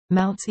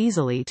Mounts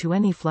easily to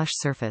any flush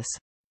surface.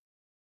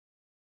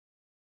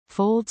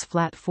 Folds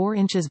flat 4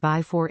 inches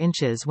by 4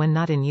 inches when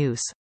not in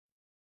use.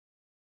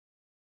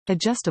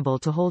 Adjustable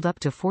to hold up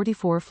to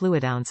 44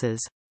 fluid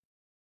ounces.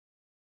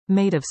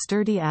 Made of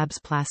sturdy ABS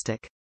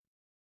plastic.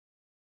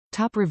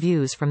 Top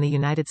reviews from the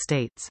United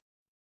States.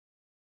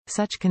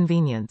 Such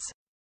convenience.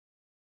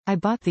 I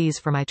bought these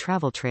for my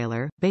travel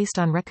trailer, based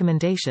on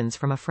recommendations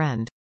from a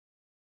friend.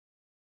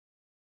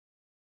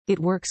 It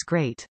works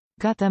great.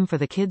 Got them for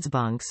the kids'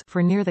 bunks,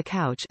 for near the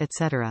couch,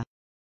 etc.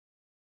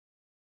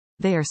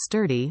 They are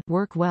sturdy,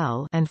 work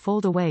well, and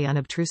fold away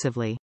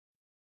unobtrusively.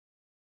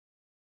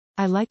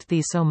 I liked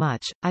these so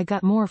much, I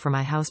got more for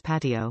my house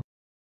patio.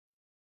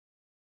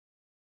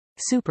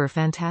 Super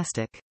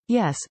fantastic.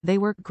 Yes, they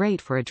work great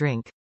for a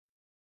drink.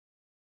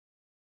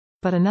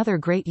 But another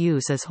great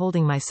use is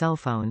holding my cell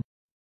phone.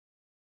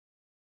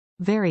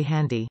 Very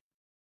handy.